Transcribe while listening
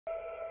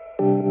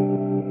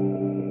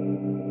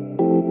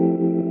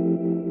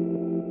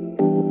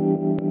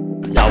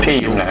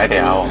P50一定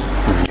有唔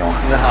用。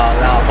你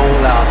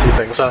下次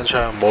整雙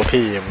槍唔好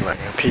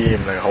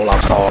P50，P50好垃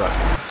圾啊！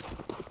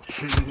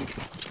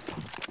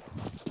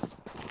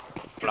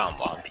好難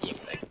玩 P50，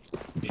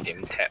唔知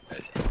點踢佢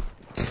先。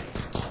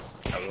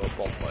有個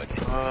bomb嗰啲。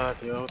啊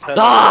屌！聽到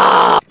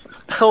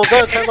我真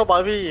係聽到把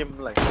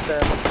P50 聲。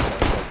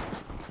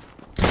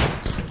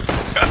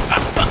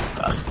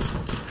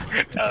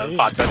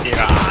發咗啲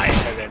奶啊！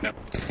真係。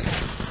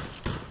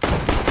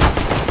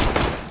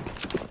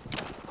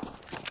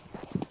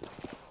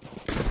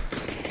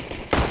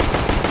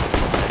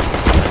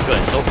個人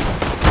數。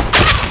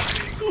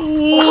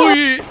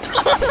喂！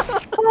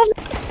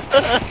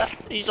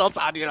呢所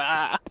炸掉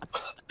啦！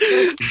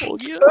冇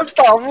嘢啦。抌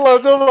啦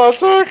啫嘛，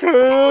出佢。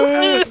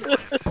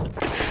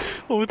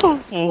好痛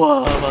苦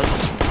啊！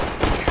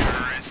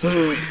臭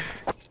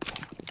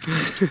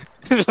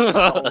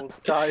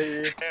雞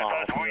殺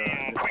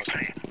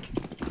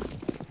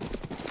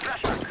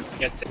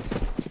一隻、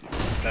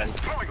兩隻，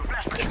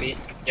一邊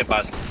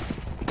180。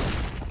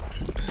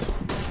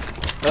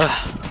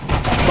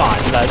煩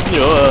撚咗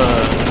啊！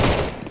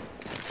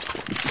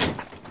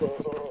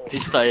啲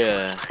西啊！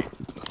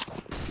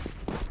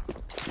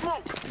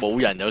冇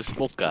人有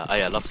smoke 㗎，哎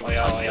呀粒水我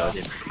有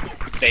啲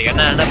嚟緊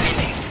啦，粒邊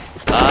嚟。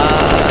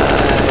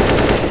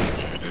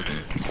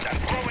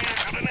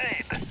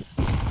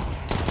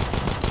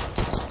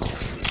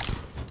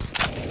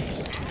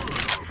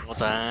我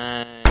等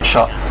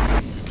shot。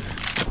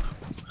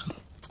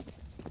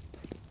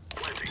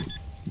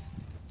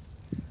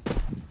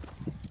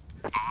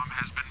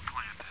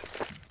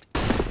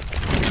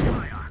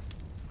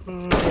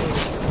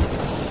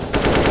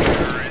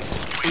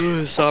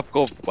三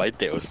個鬼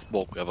掉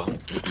smoke 㗎嘛！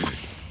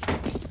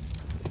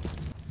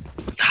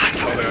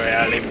臭佢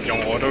啊！你唔用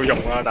我都用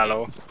啦，大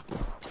佬。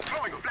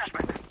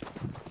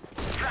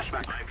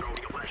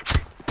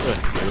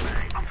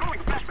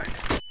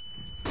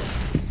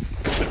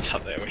柒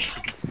啊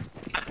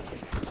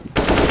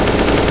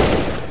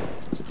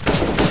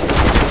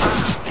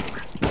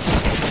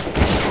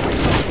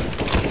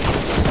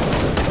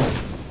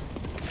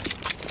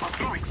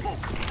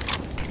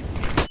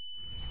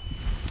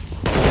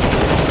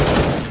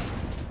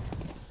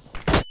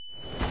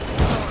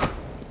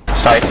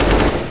！Side。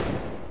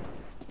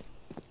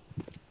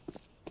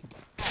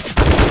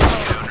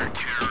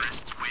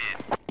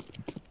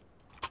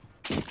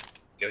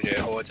叫住你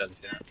好一陣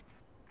先啦。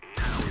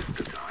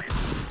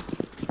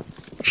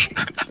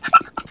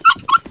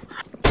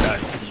真係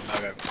黐孖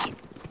嘅片。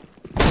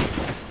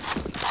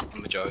咁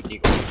咪仲有啲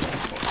個。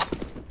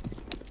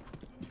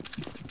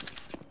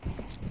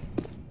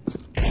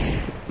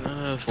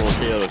4C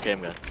嗰度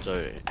game 緊，追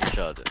嚟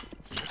shot。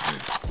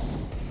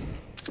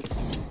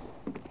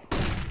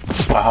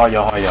喂，開咗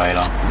係咯。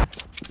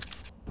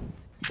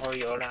開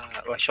咗啦，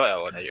喂 shot 有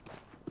我睇住，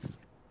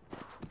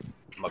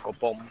唔係個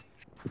bomb。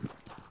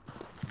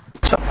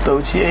執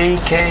到支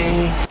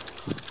AK。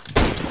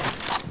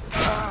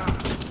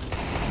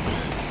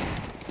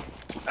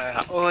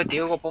我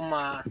屌個 bomb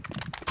啊！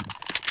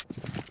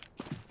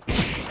不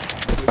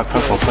等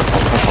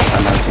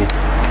等先。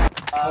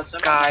仆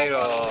街咯，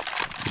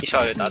啲菜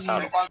要打沙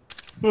律。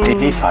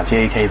deliver 支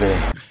AK 俾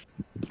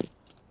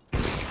你。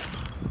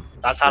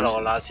打沙律我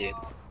拉線。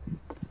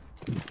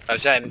頭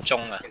先係咁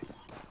中啊！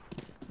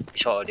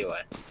錯啲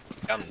位，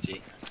而家唔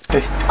知。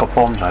個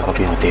bomb 就喺嗰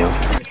邊度屌。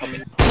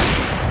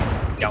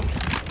有。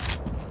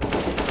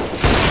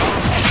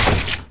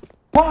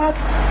What？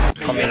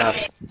後面啦。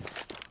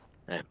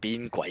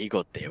邊鬼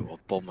個掉個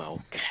bomb 喺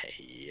屋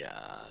企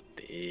啊？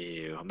屌，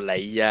係咪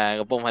你啊？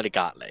個 bomb 喺你隔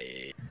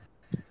離。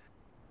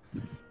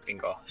邊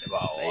個？你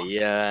話我？你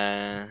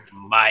啊？唔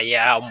係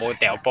啊，我冇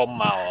掉 bomb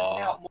啊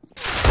我。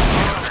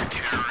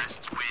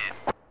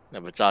係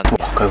咪真？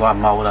佢話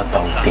踎得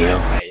到，屌！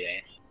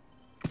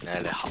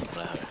你含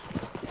啦佢。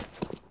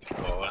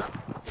好啦，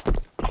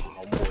好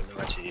悶啊嘛，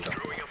似呢度。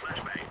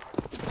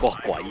哇！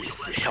鬼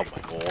事又唔係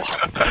我含。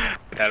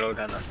睇老緊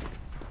啦。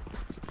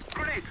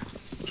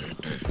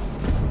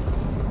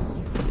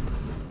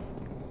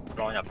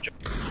剛入咗。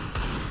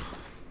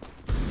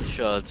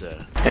short 啫。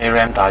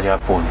A-Ram 打咗一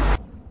半。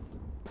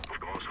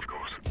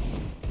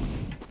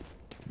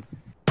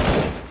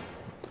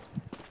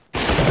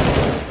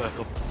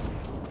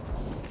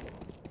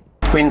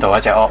Window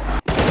一隻屋。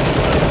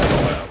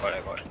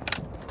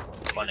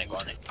過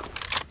嚟，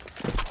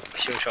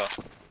燒錯。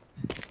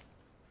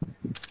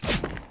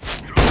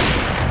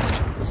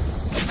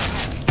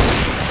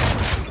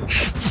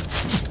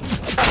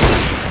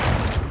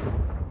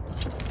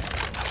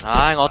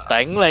唉，我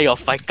頂你個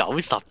肺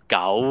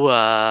99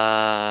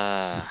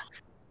啊！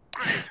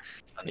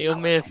呢個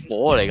咩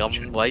火嚟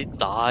咁鬼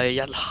大，一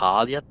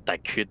下一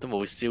滴血都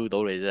冇燒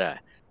到你真係。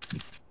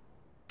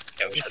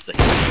有食，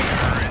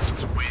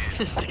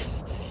即係食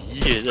屎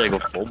嘅，真係個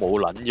火冇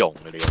撚用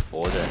嘅，你個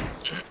火真係。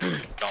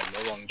撞唔到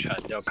埲牆，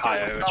又卡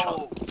喺個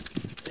牆。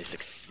你食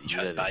屎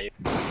啦你！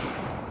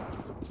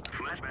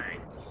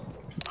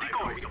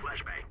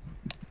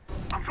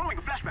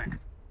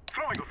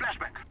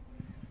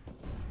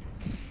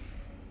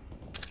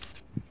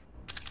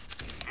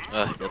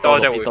多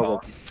隻回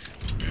放。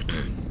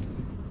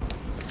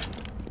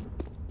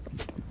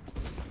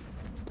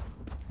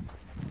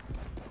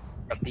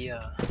入啲啊！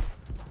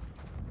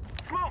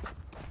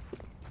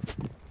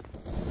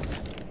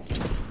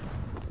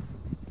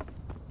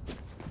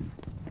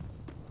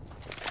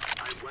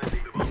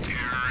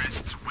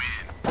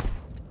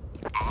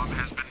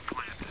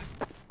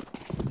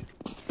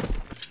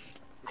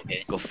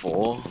 個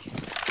火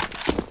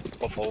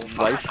咁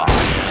鬼煩嘅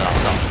垃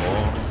圾火，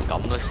咁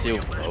都燒唔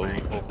到，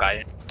冇計。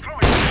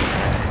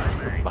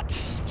物似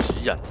主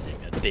人形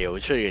啊！掉出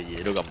去嘅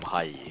嘢都咁閪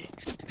嘅。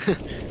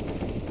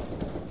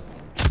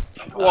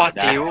哇！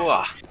屌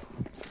啊！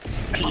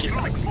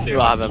你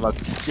話係咪物似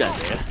主人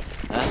形啊？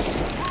啊！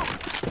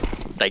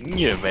頂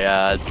完未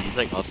啊？紫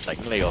色，我頂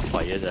你個肺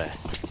啊！真係。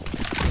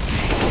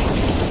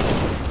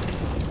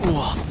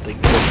哇！頂你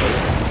個肺！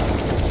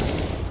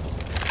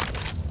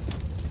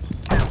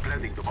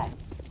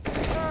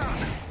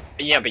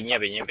 邊入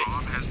邊，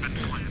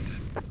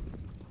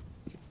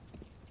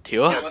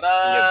條啊！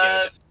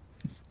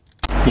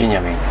邊入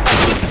面？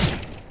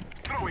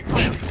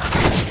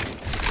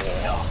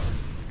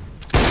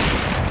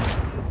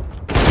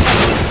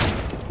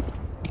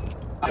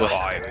喂，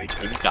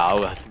點搞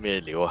噶？咩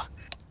料啊？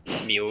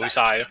秒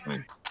晒咯！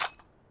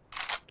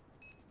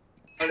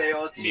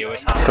秒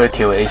晒。佢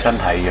跳起身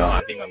睇咗。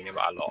邊個秒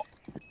阿樂？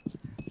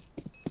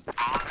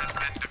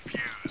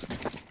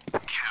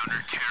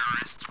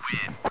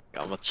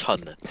 搞乜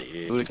春啊！屌，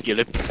叫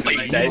你俾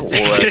我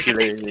啊！叫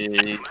你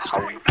臭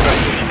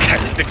橙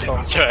色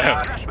裝槍。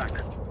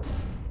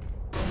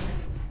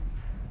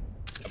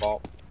有冇？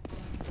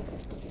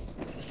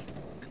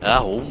啊，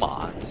好慢，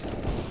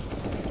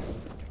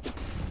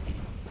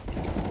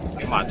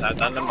幾慢晒，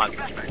等慢晒。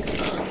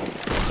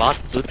乜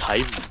都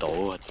睇唔到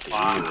啊！屌，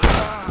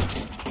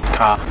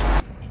卡。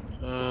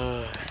唉，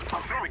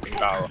點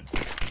搞啊？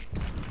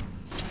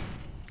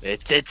你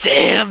借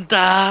得唔得？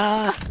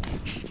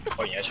開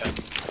完一槍。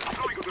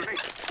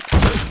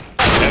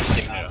 閃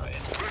佢落去，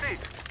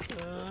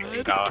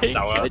點搞啊？走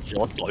啦！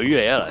我懟你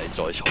啊！嗱，你再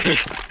嘈，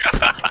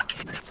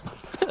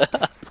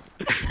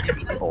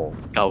戇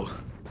鳩。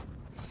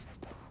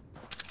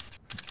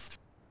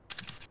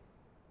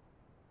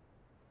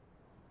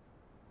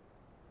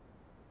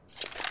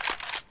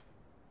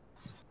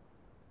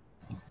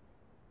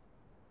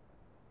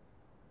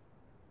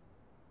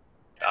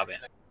打邊？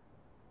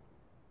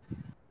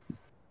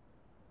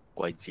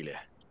鬼知你啊！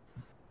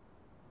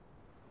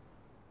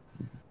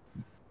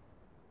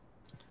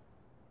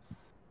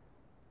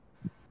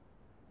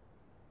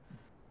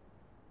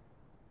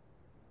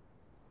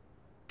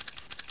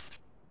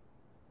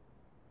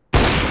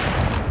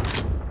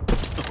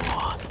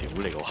 哇！屌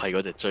你個閪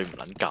嗰隻追唔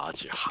撚架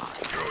住行。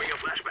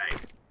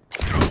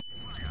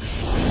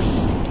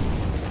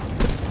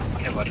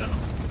有冇真？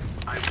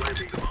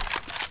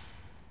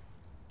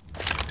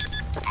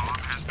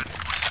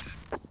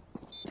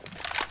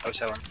有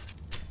7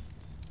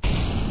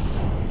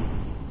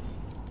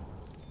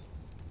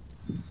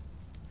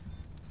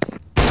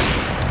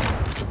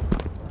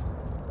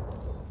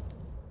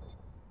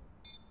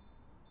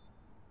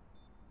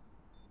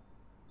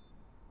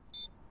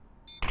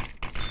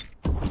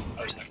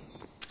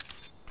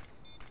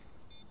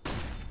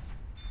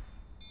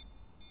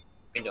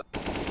 邊度？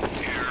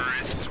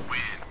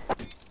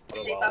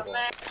哇！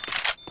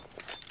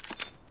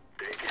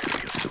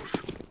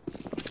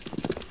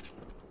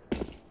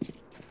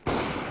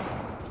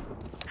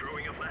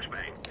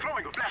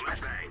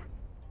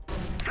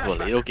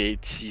你都幾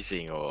黐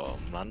線嘅喎，唔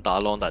撚打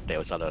long 但係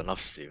掉實2粒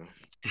閃。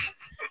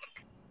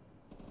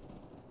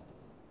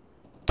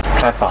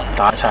太煩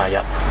打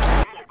31。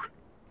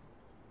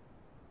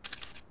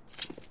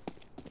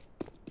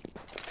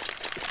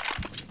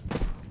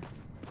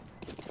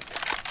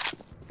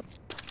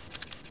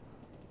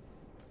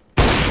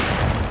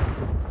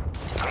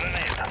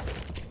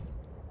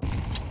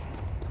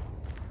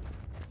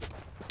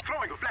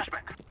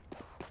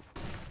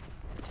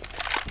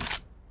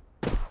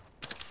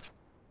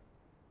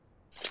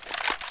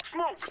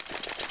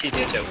CT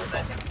一隻換嚟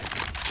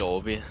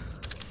左邊。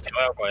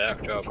左有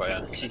個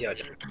人，CT 有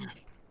隻。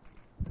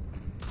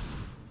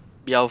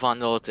標翻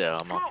多隻啦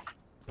嘛。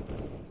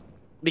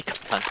呢近。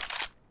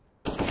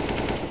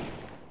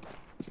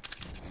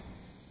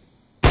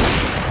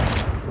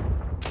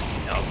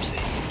有死。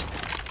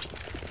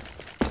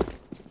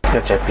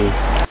一隻 B。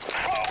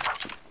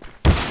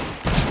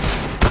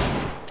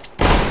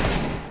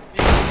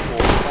過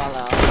翻啦。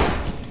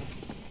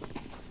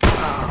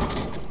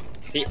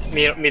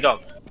搣到。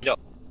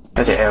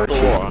 一隻 LT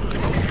啊！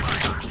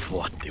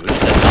哇！屌你真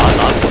係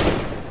打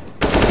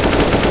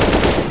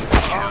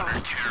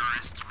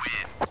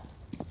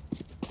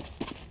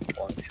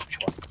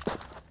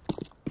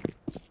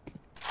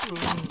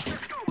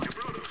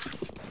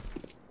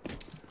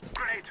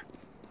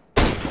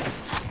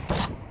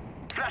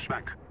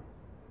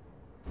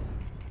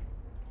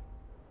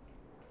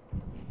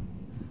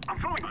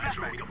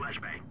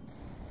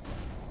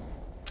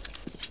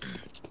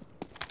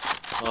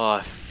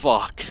唉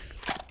fuck！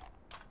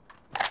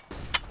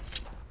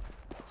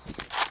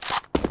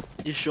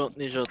 呢 shot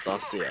打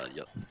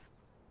41。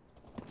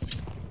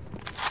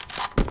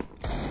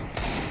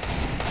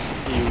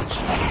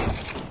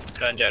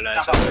兩隻兩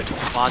隻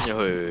翻咗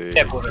去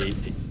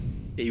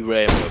A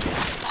Ram 嗰邊，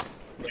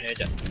換咗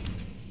隻。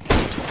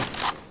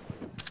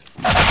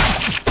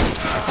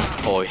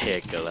開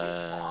head 㗎啦。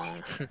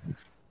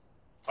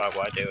怪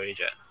怪地喎呢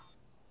隻。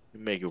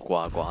咩叫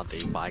掛掛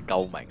地擺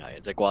鳩明係？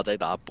即係瓜仔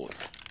打一半。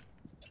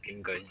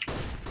警句。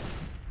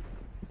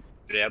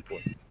你一半。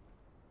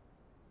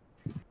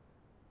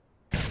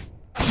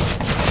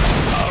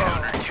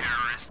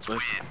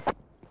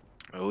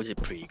好似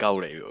pre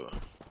鳩你喎。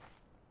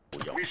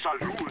冇用。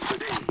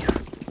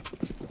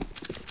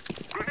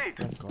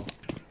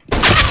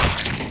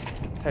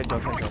踢咗。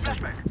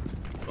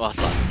哇！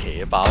神奇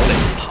嘅爆你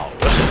頭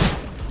啊！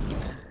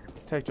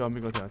踢咗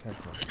邊個就踢咗。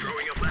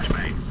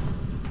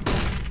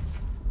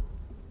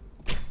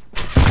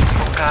仆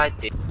街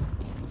點？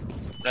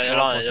嚟啦！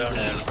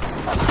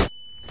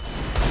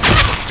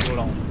跳龍。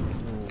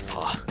嚇！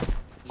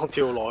我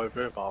跳落去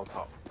俾佢爆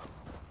頭。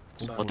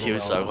我跳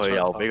上去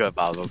又俾佢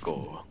爆嗰個。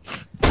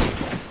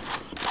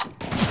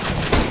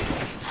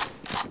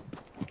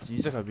紫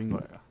色係邊個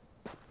嚟㗎？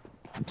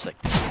唔識。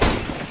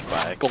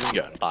公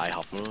羊大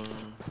俠咯。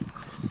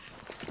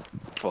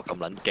哇！咁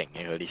撚勁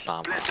嘅佢啲衫。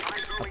阿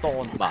當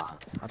嘛，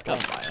跟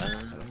埋啦。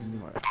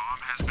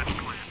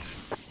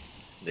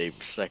你唔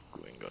識喎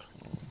應該。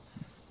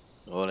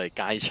我哋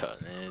街場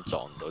咧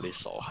撞到啲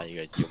傻閪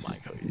嘅要埋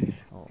佢嘅。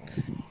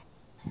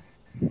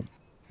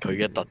佢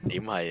嘅特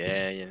點係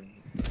咧，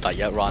第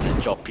一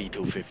round drop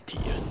P250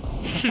 啊！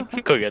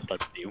佢嘅特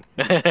點。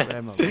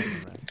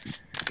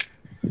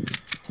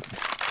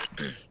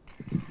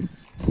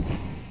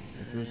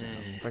唔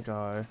得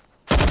㗎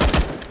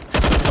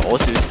左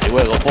少少啊！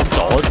個波左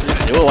少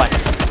少啊！喂，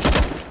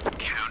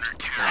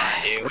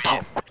頭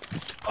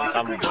放心，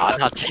坦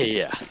克車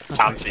啊！暫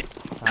時。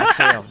坦克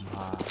又唔怕。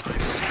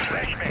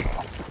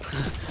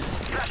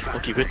我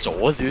叫佢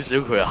左少少，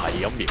佢又係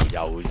咁瞄右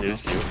少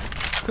少。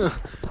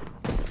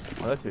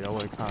我一條友會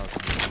卡。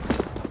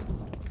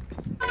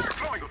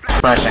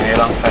快成 A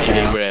啦，快成 A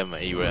A。Ram 啊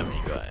A Ram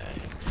應該係。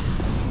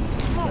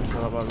佢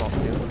落掉。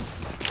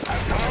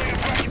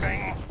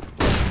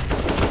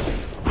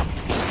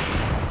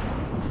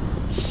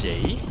誰？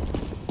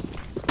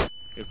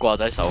個掛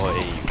仔手去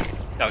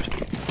A。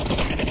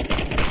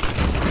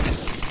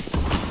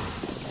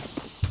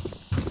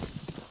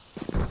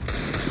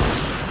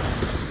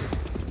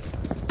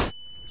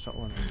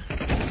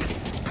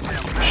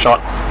shot。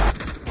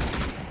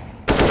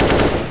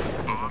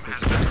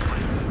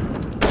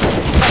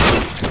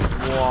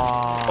哇！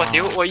我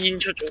屌！我煙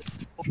出咗，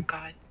仆街！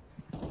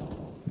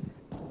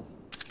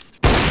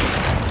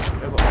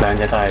兩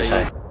隻都係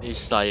細。啲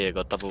細嘅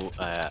個 double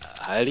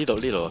喺呢度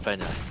個 friend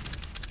就係。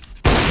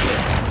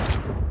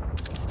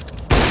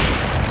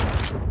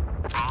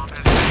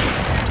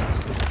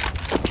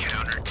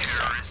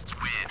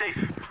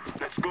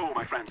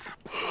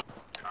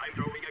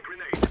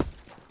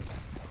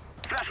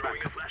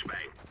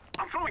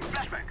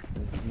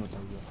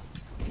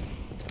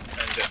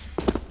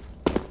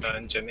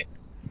兩隻咩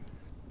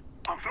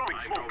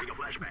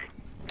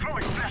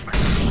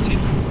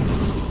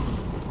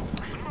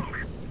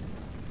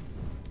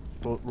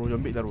？roll 咗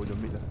mid 啊，roll 咗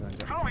mid 啊，兩隻。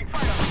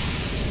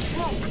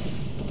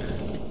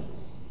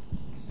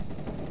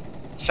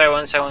西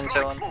溫，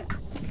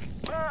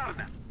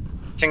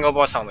清嗰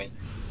波後面，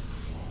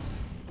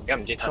而家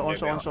唔知吞咗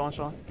未。冇錯，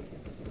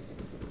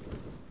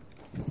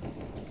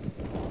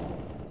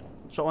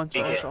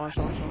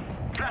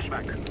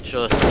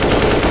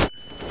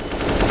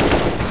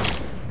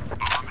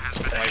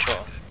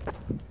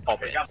學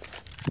嚟。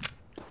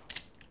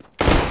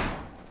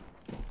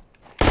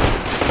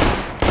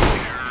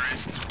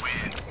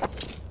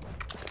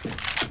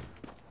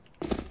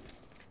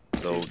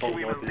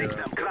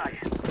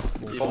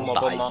冇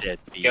大隻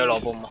啲。幾多攞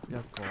波啊？一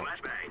個。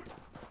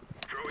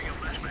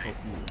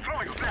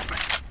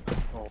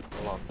哦，可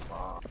能吧。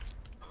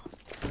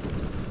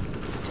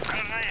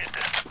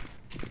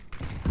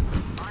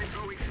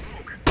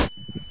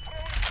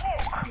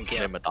唔見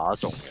你係咪打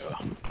中嘅？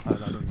係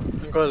打中。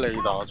應該你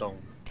打中。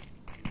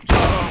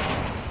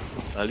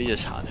啊！呢隻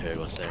殘血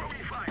個聲。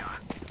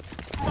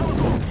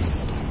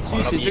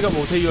黐線，即刻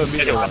冇 take 咗去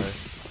mid 度，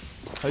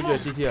睇住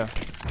CT 啊！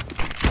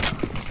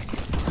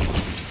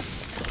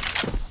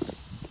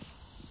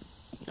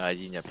喺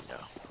煙入邊有。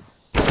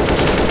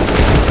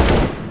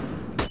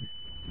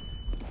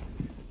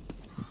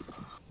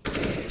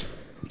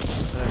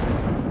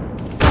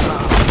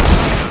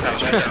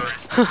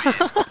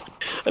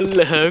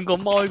兩個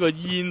踎喺個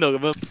煙度咁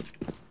樣。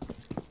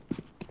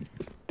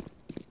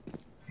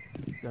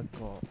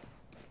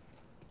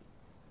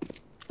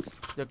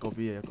一個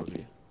B 啊，一個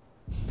B。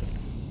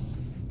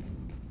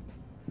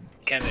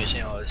驚你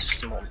先，我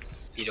smoke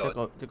呢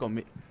度。一個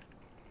mid。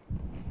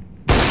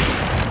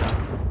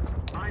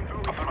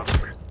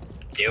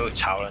屌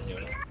炒撚咗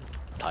你！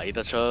睇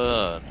得出。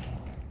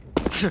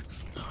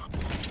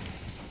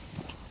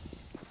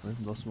喂，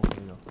唔攞 smoke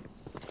呢度。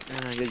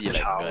120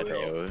㗎屌！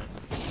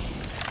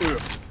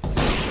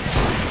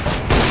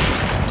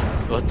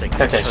嗰整一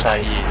隻細，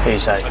氣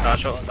細。打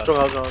錯。仲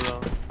有。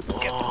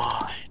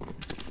哇！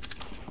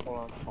好啦，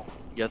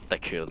一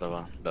滴血就得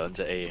啦，兩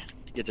隻 A，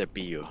 一隻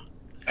B 喎。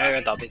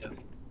誒打 B 度。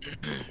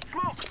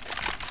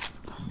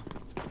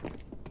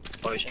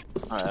我先。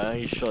係啊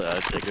 ，A shot 有一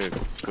隻，跟住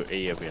佢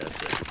A 入邊有一隻。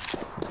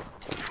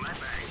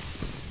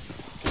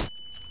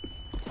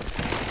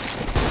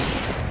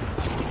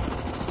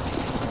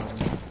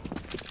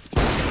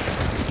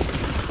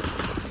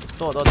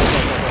多。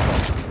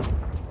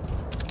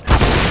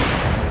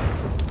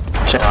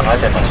最後一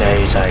隻或者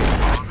A 細。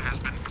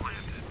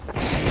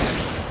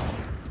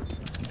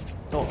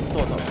多。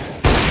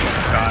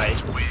街。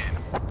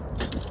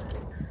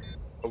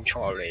好錯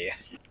你嘅，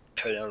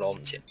吹都攞唔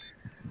切。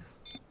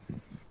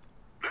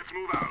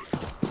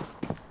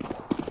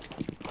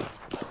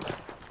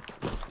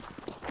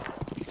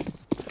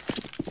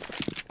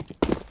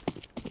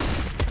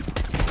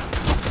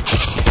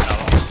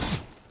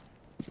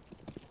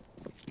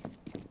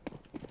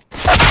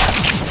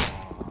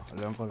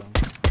兩個。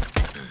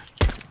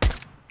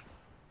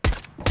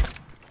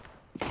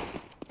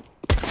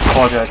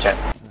拖咗一隻。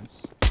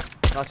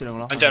拉少兩個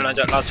咯。兩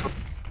隻拉出。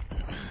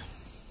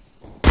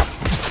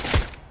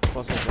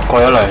過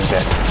咗兩隻。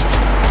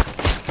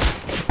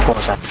過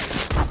晒。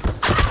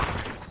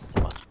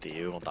哇！屌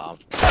我打。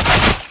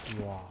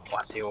哇！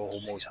屌我好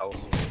冇手。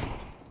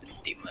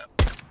點啊？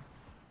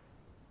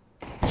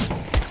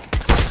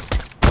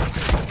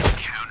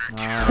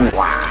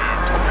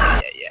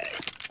哇！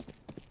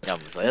又唔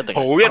使一定。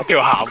好一條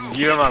鹹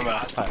魚啊嘛，係咪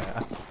啊？係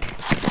啊。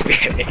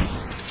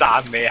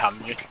讚美鹹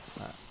魚。係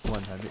冇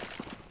問題啲。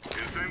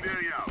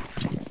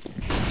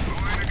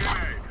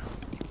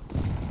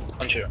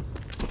跟住。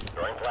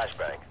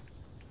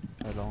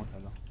睇咯。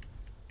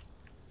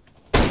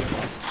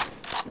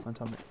翻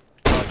差未？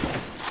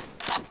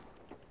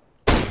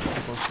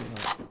多先啊！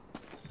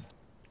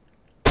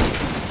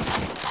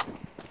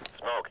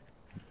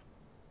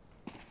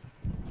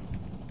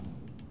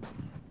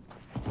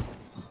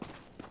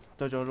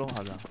對咗窿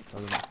下邊，走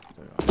咗未？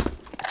對咗。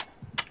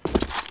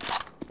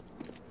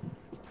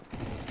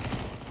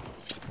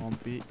往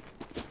B。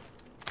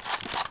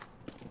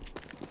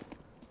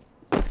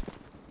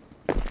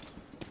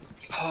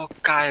撲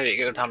街嚟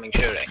嘅個探明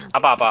出嚟，阿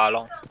爸爸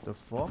咯。The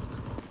fuck？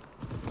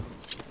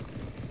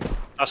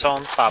阿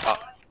桑爸爸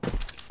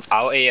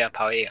跑 A 啊，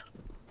跑 A 啊。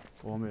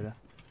過未咧？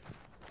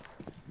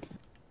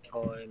應該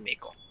未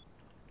過。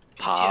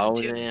跑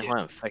啫，可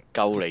能 fit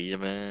鳩你啫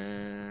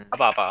咩？阿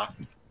爸爸。唔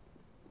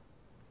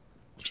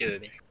知去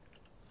邊。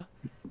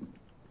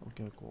我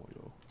驚過咗。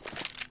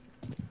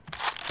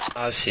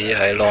巴士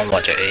喺 long 或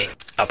者 A，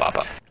 阿爸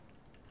爸。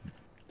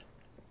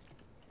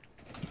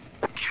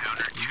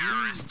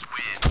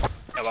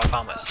有把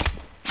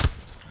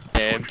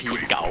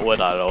farmers。MP9 啊，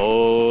大佬，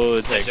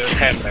真係想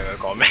聽唔明佢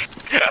講咩？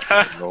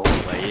老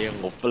味，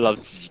我不嬲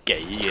自己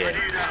嘅。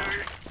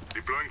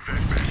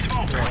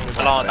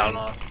我等咯。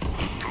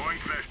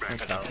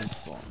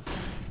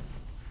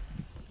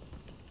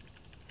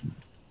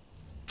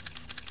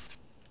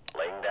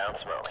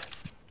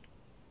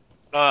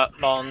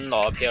long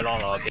攞 P， long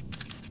攞 P。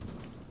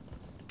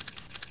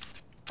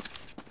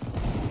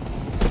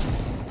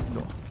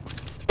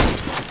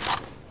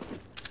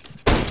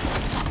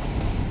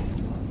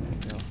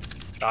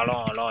打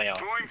long 啊 long 有。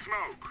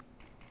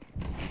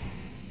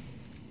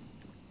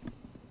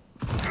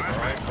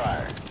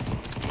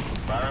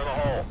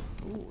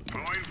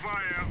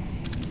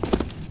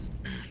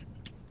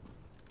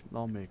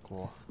撈未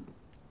過。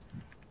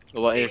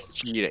嗰個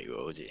SG 嚟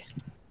喎，好似。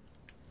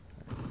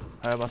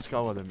係啊，把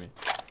scout 啊裏面。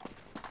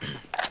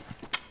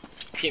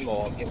P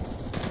冇啊 P 冇。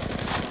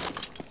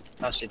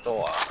巴士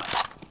多啊。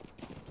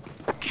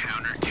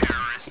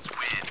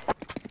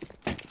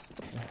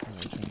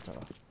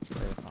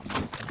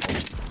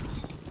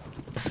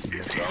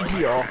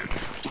知我。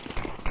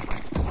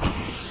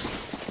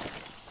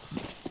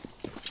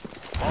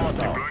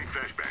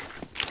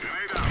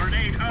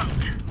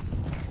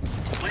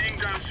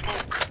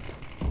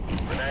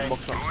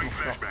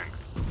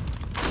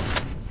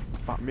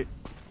白搣，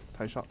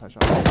睇 shot。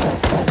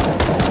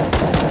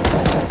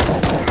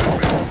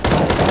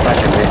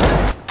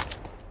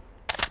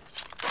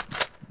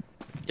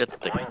一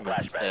滴咪320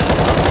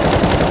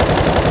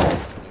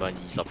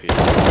血。有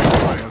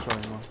上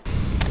嗎？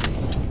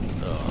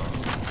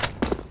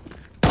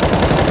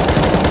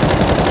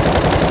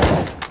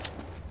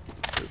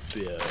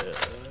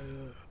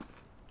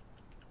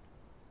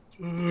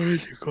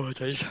條個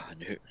仔殘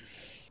血。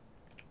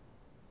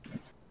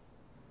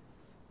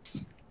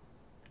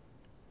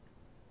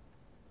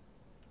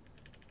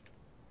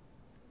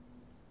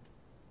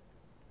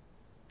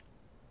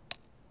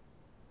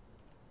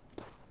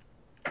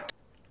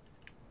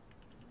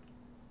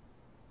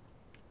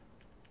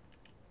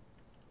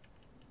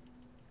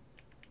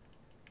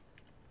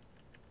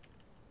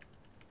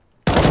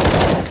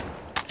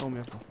都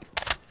咩？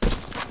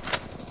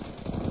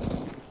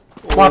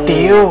哇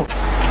屌！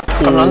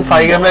咁撚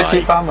廢嘅咩？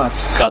支 farmers？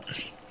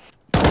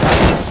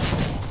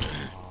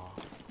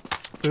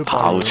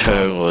炮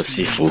槍喎，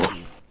師傅。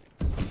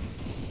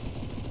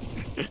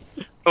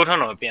高吞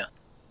落去邊啊？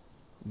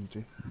唔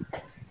知。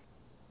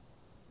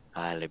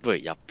唉，你不如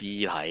入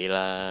B 睇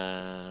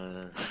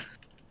啦。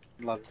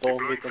能多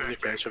搣都搣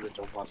企喺出邊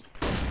做乜？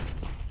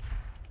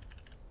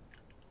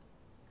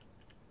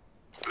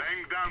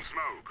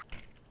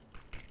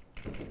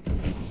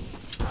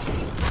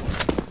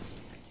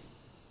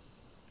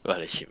喂，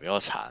你前面嗰個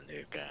殘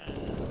血㗎，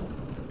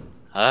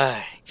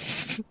唉，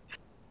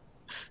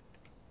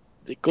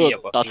你嗰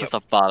個打出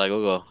18啦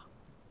嗰個，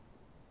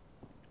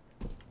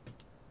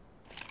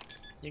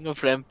應該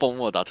flame 崩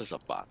喎打出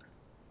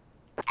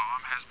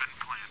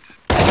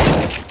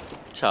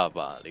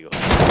18，78呢個。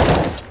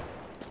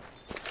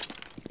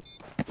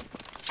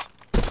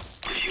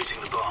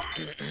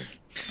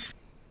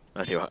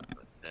啊條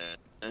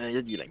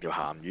120條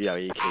鹹魚有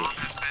AK，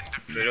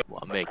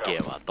 玩咩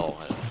game 啊？當係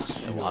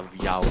玩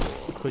VR 喎。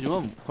佢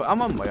做乜唔？佢啱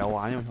啱唔係有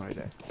玩嘅同你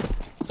哋。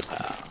係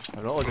啊。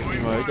係咯，我淨見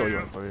佢喺度以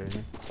為佢哋啫。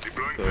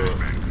佢。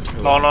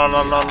No，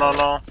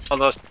我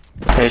都。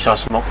Case of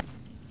smoke。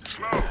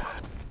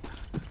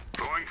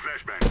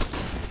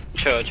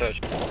出。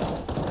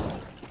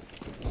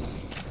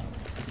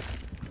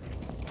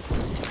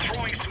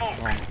哦，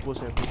波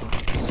射。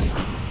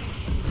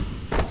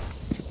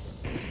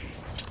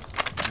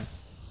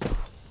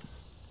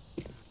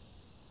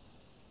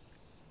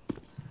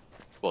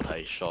我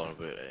睇 shot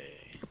不如你，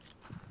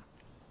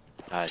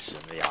唉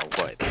算你有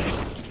過嚟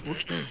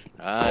睇，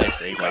唉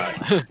死鬼！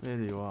咩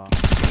料啊？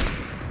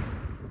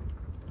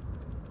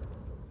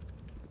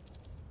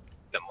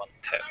有問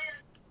題。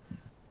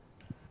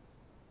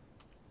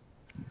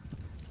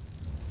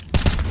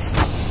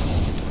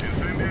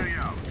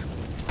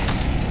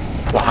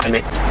哇，係咪？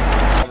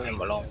咁你咪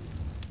攞。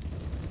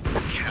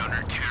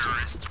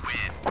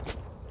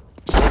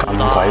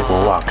咁鬼古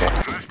惑嘅。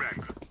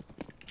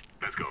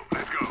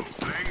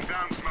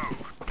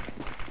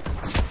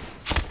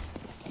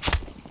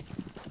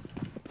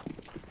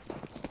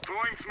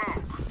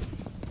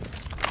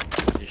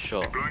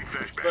Sure.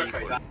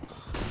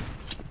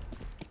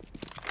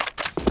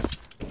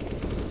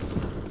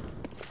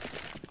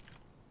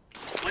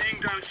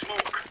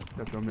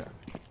 入咗咩？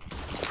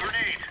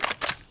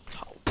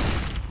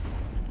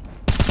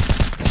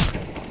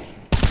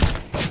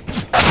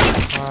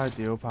唉，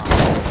屌炮！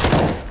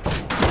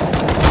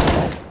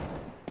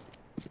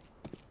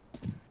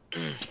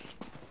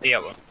呢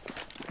入啊？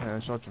係啊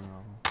 ，shot 仲有。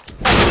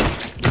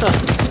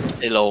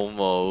你老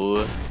母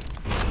啊！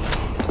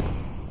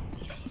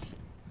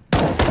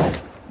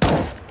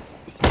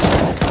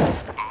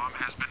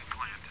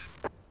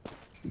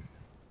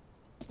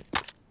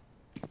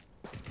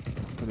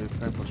佢哋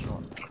plan for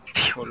shot。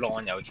條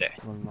long 有隻。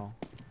long。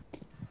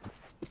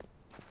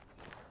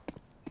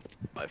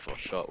唔係 for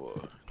shot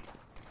喎。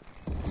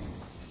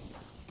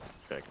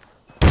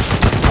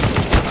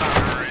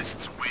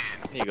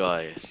呢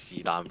個係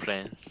是但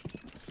plan。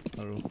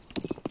係咯。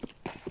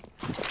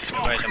有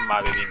咩想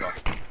賣俾邊個？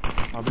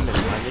賣俾你啊！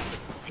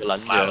要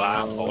撚樣啦，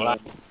好啦。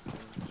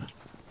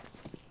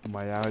唔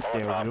係啊，佢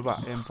掉咗把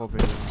M4 俾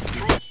你。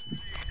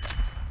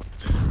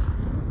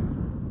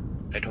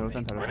睇到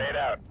真睇到真。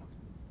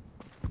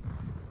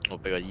我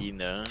俾個煙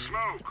啊。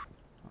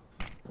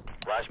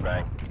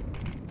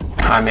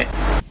係咪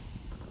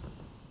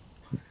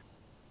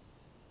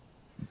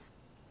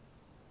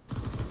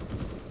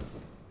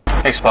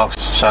？Xbox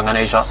上緊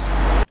A shot，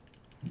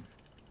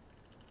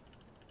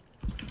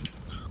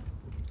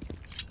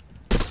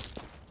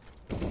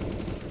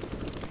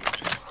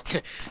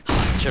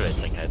 行出嚟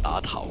淨係打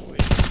頭嘅。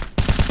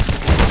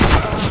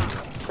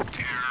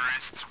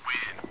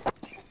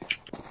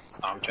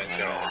啱張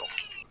先咯，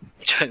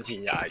張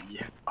前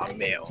22，打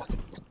咩喎？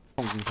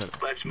衝出嚟。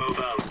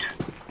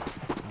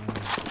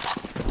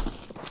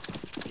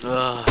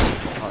啊！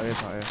拍 A。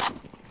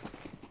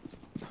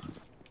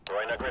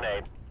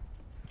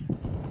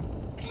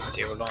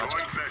屌 long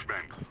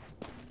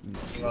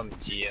應該唔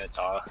知啊，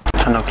打啦。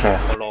吞到 clear。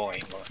個 long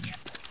應該。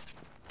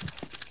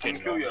正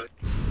咗。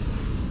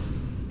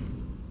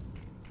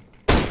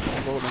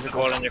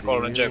過兩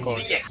隻，過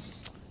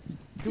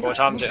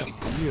3隻。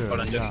過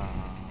兩隻。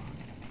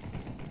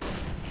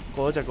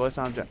過咗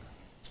3隻。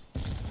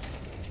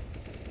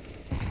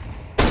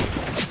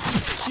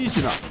黐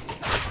線啊！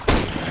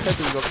踢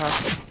中個卡。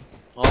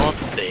我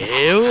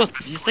屌，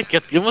紫色嘅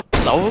點解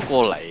走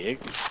過嚟？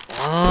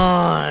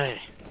唉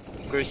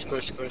Grace，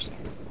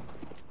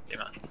 點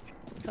啊？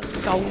跟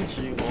鳩住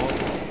我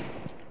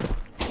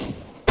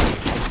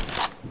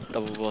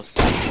double boss，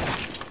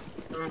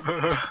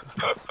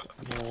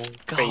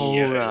 戇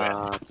鳩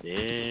啦！屌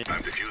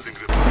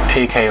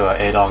PK 喎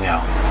A 檔有。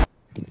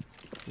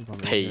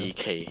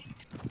PK，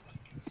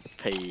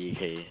睬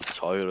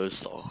佢都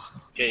傻。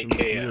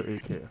KK 啊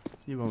 ，AK 啊，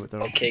呢個咪得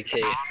咯。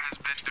KK，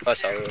不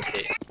手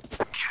OK。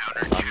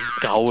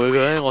夠嘅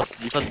佢，我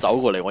屎忽走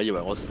過嚟，我以為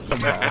我屎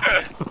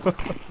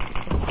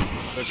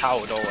佢差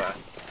好多嘅。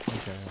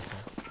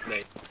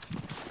你。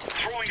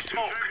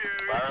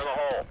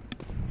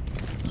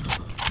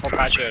我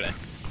派出嚟，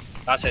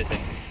打4-4。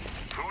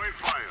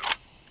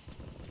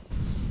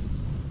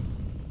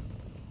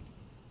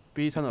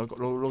B 吞啊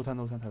，low 吞，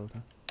睇low吞。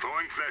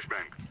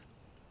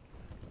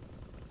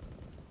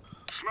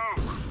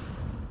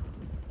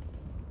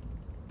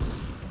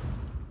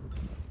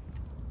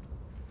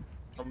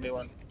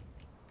1v1。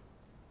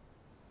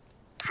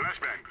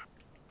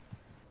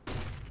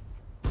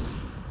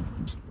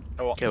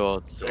给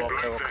我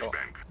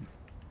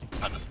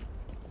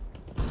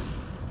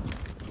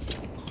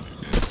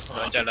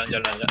兩隻，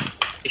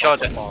你錯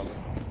隻，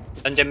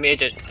兩隻咩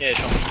隻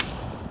衝？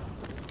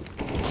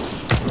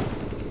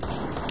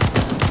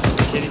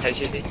睇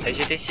CD。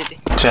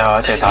最後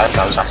一隻打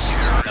90。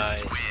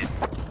Nice。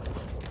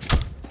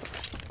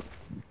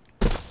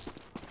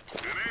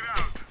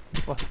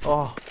喂，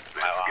哦，係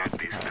嘛？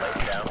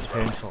聽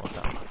錯晒，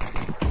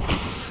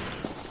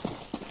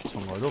從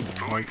來都唔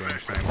開鏡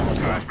聲。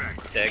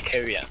就係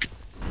carry 人。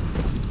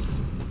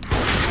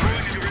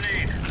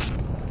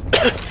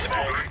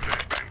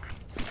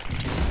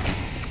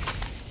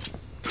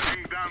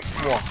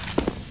哇！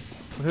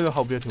我聽到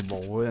後邊有條毛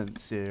嘅人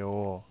射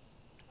我喎。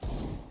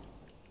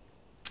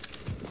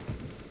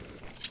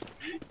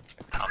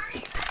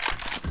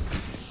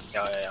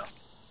有，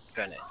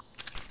上嚟。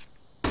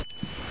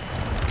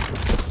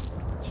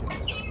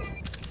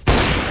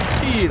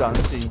黐撚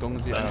線公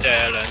司。兩隻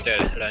嚟嘅，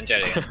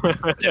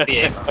隻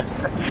B 嚟嘛。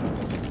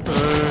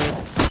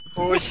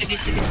哦 CD。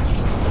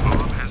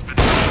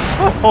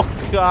仆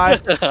街！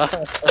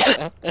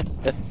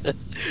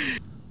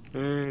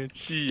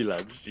黐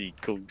撚線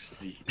公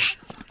司。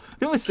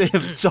點會射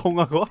唔中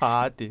啊？嗰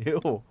下屌！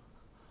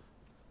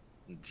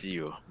唔知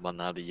喎，問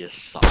下你一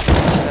手。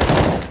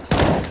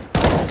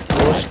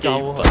我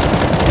鳩啊！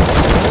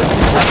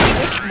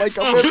唔係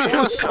咁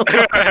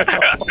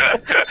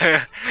嘅，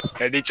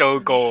有啲糟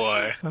糕啊！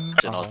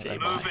盡我自己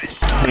買。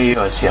呢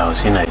個時候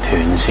先嚟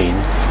斷線。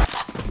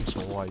冇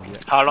所謂嘅。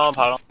拍 long，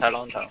睇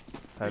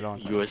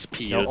long。USP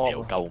都掉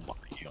鳩埋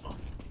㗎。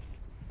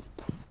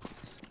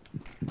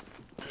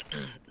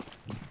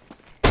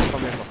後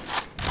面一個。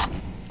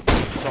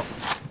縮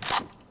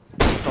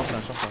上。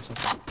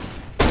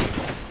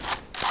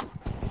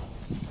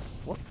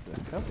What the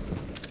hell？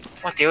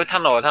 哇！屌，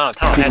吞落。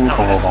邊個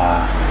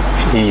話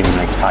驗力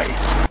題？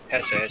踢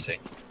水。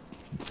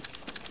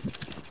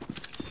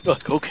喂，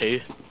佢屋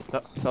企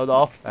得收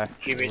到，嚟。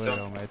 TV 數。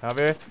用嚟睇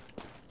邊？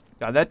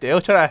人咧屌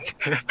出嚟，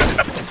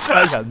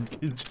人唔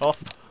見咗。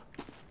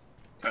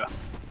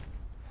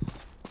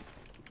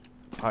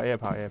拍 A。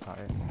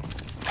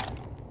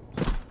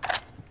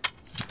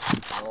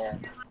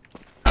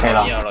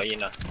落煙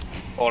啦，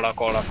過啦，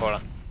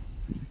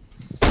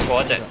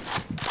過一隻。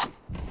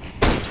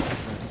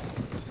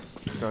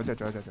仲有一隻。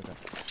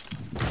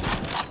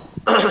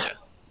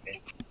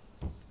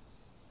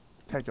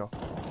踢咗。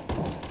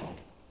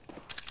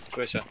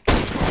good shot。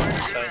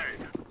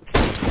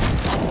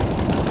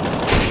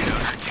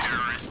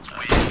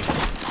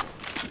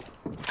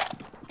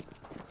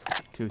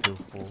跳褲。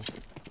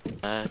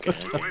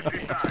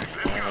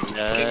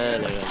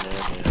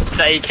真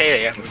係 AK 嚟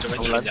嘅，做咩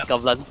串人？咁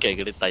撚勁，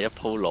佢哋第一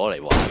鋪攞嚟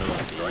玩啊嘛，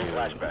屌！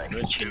做咩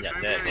串人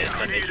啫？你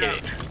真 AK 嚟。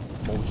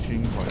冇穿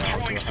佢啊，我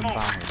叫佢哼翻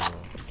佢喎。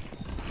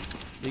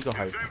呢個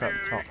係 crab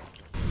top。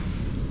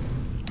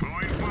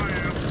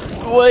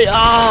喂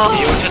啊！屌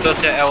出咗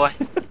隻 L 喂！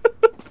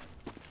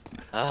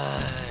唉，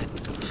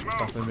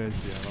發生咩事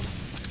啊？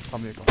諗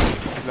呢個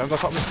兩個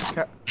top 咩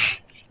cap？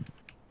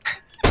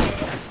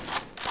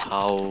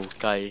臭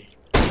雞！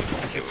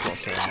條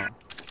線。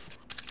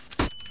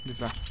咩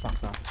咩？白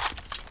晒。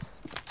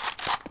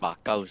白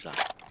鳩晒。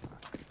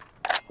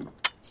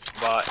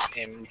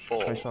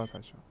M4。睇衰。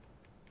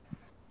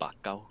白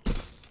鳩。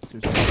小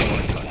心。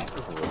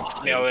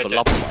咩有嘅個粒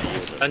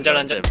位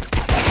兩隻。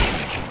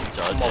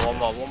冇。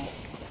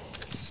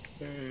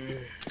唔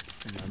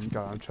撚夠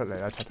膽出嚟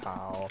啦，柒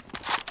頭。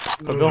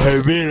咁都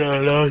係邊啊？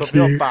咁俾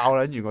我爆撚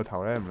完個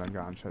頭咧，唔撚夠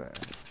膽出嚟。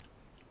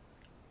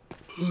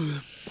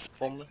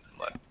風咩？唔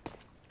係。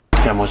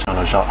有冇上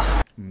到 shot？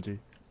唔知。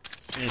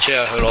唔知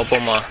啊，佢攞波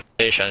嘛？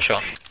你上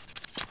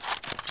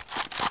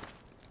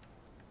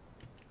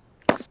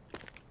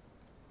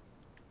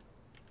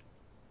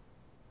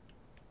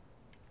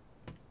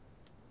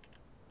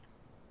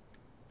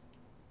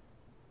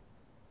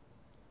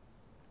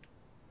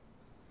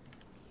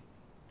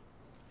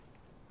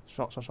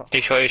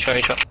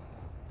錯。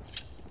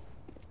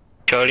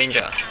仲有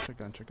Ninja。出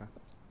緊。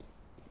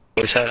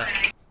冇晒啦。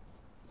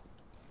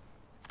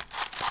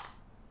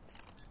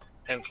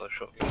M4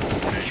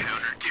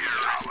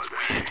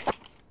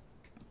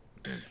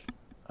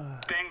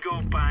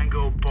 shot。Bingo,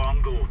 bango,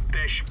 bongo,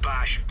 bish,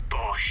 bash,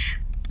 bosh.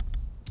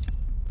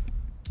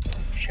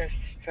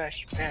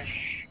 Bash。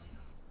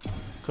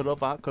佢攞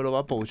把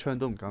步槍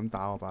都唔敢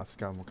打我把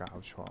SCAR，有冇搞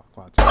錯啊？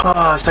掛住。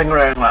啊，升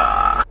rank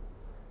啦！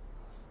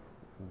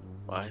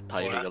喂，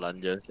睇你個撚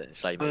樣成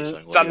世未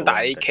上過。真大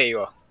AK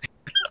喎，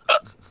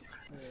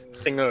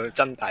升到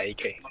真大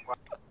AK。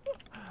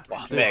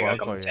哇，咩㗎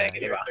咁正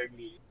嘅呢把？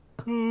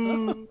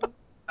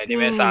係啲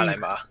咩生日禮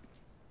物啊？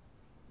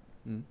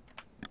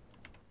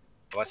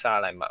我生日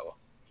禮物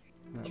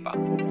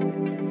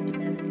喎。